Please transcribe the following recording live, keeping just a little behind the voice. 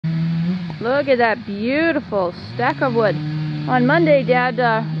Look at that beautiful stack of wood. On Monday, Dad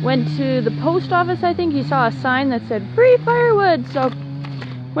went to the post office, I think. He saw a sign that said free firewood. So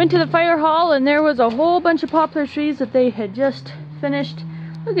went to the fire hall and there was a whole bunch of poplar trees that they had just finished.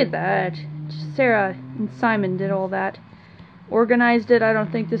 Look at that. Sarah and Simon did all that. Organized it. I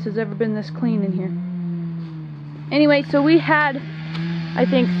don't think this has ever been this clean in here. Anyway, so we had, I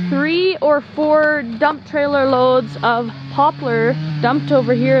think, 3 or 4 dump trailer loads of poplar dumped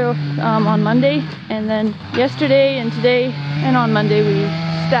over here on Monday, and then yesterday and today and on Monday we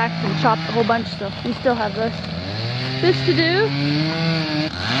stacked and chopped a whole bunch, so we still have this to do.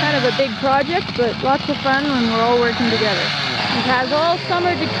 Kind of a big project, but lots of fun when we're all working together. It has all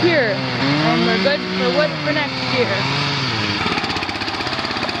summer to cure, and we're good for wood for next year.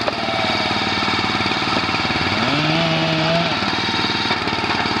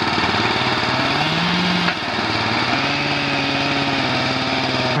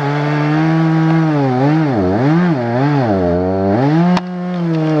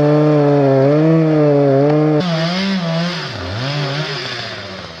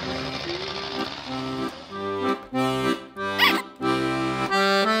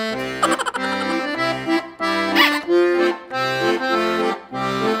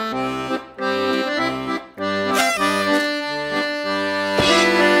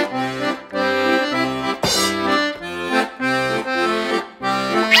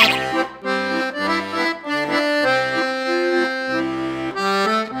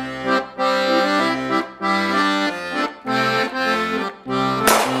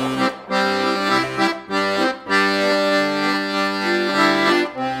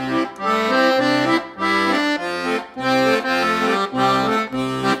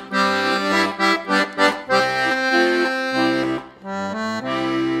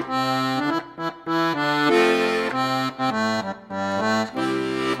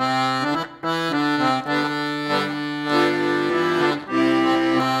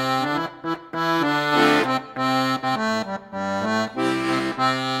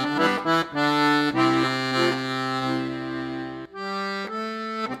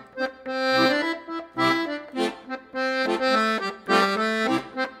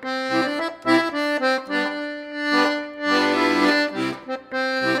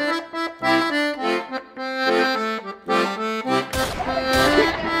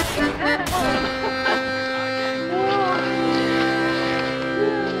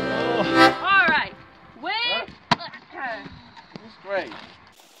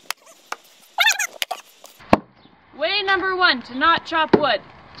 Way number 1, to not chop wood.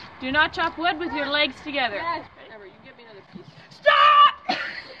 Do not chop wood with your legs together. Yes. Amber, you give me another piece. Stop!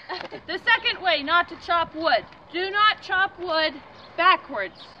 The second way not to chop wood. Do not chop wood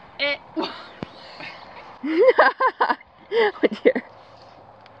backwards. Oh dear.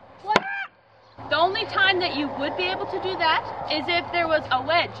 What? The only time that you would be able to do that is if there was a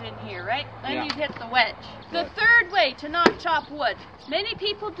wedge in here, right? Then you'd hit the wedge. The third way to not chop wood. Many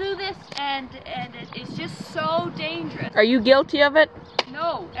people do this and it is just so dangerous. Are you guilty of it?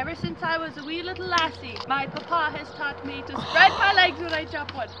 No. Ever since I was a wee little lassie, my papa has taught me to spread my legs when I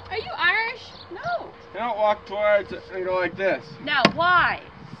chop wood. Are you Irish? No. You don't walk towards it, you go like this. Now, why?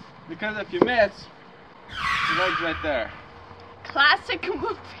 Because if you miss, your leg's right there. Classic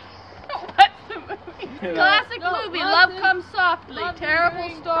movie. What's the movie? You know. Classic movie. Love Comes Softly. Terrible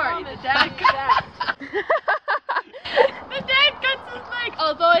story. The dad the dad cuts his leg.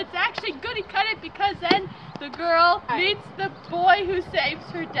 Although it's actually good he cut it because then the girl meets the boy who saves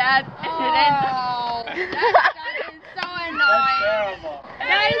her dad, and it ends up. That is so annoying. That's terrible.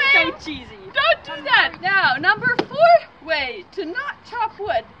 That is so cheesy. Don't do that. Now, number 4 way to not chop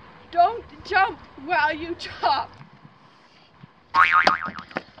wood. Don't jump while you chop.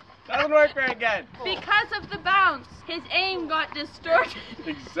 Doesn't work very good. Because of the bounce, his aim got distorted.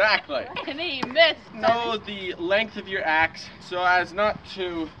 Exactly. And he missed. Know the length of your axe so as not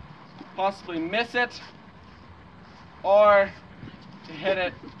to possibly miss it or to hit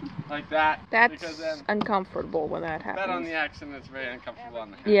it like that. That's because then uncomfortable when that that happens. on the axe and it's very uncomfortable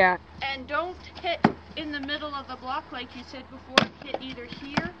on the hand. Yeah. And don't hit in the middle of the block like you said before. Hit either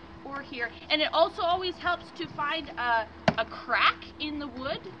here or here. And it also always helps to find a crack in the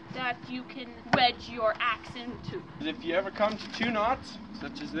wood that you can wedge your axe into. If you ever come to 2 knots,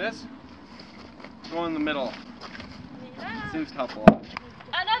 such as this, go in the middle. It seems to help a lot.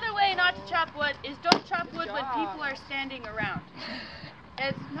 Another way not to chop wood is don't chop wood when people are standing around.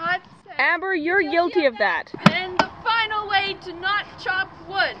 It's not safe. Amber, you're guilty of that. And the final way to not chop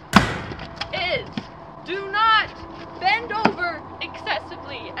wood is do not bend over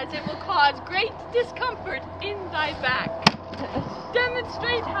excessively, as it will cause great discomfort in thy back.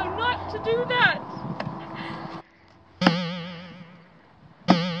 Demonstrate how not to do that.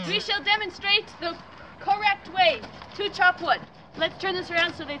 We shall demonstrate the correct way to chop wood. Let's turn this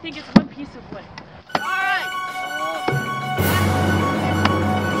around so they think it's one piece of wood. Alright.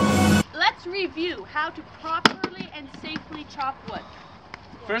 Let's review how to properly and safely chop wood.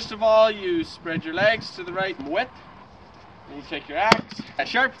 First of all, you spread your legs to the right width. Then you take your axe,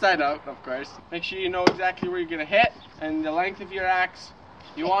 sharp side out, of course. Make sure you know exactly where you're going to hit, and the length of your axe.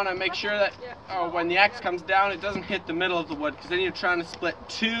 You want to make sure that when the axe comes down, it doesn't hit the middle of the wood, because then you're trying to split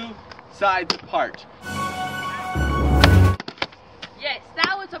two sides apart. Yes,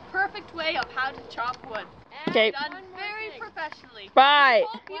 that was a perfect way of how to chop wood. Okay. Done very professionally. Bye.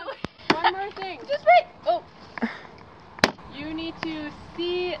 Hope you... One more thing. Just wait. Oh. You need to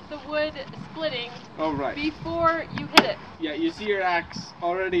see the wood splitting Oh, right. before you hit it. Yeah, you see your axe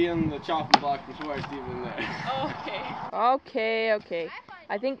already in the chopping block before it's even there. Okay. Okay.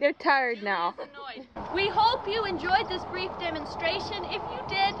 I think they're tired now. We hope you enjoyed this brief demonstration. If you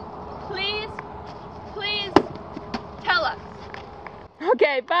did, please tell us.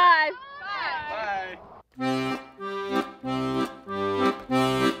 Okay, bye. Bye.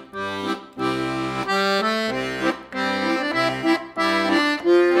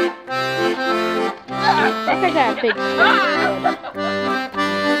 Look at that big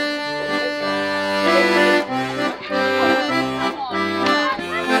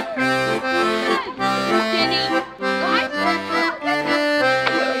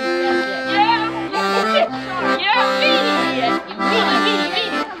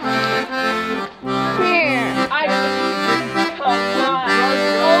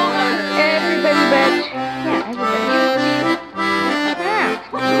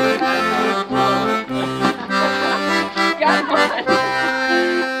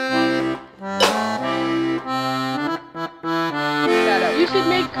You should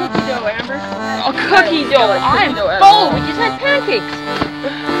make cookie dough, Amber. Oh, cookie dough. I'm full. We just had pancakes.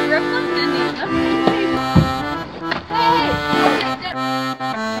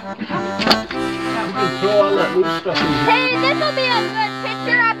 Hey, this will be a good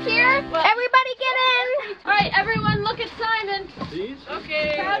picture up here. Everybody get in. All right, everyone, look at Simon. These?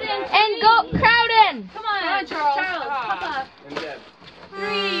 Okay. Crowd in. And go crowd in. Come on, Charles. Come up. And Deb. 3,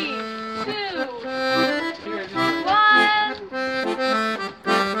 2, 1. Here, just...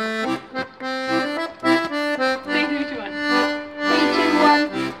 3, 2, 1. 3, 2, 1.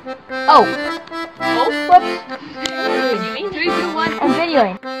 Oh. Oh, Whoops. what do you mean? 3, 2, 1. I'm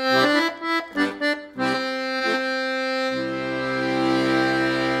videoing.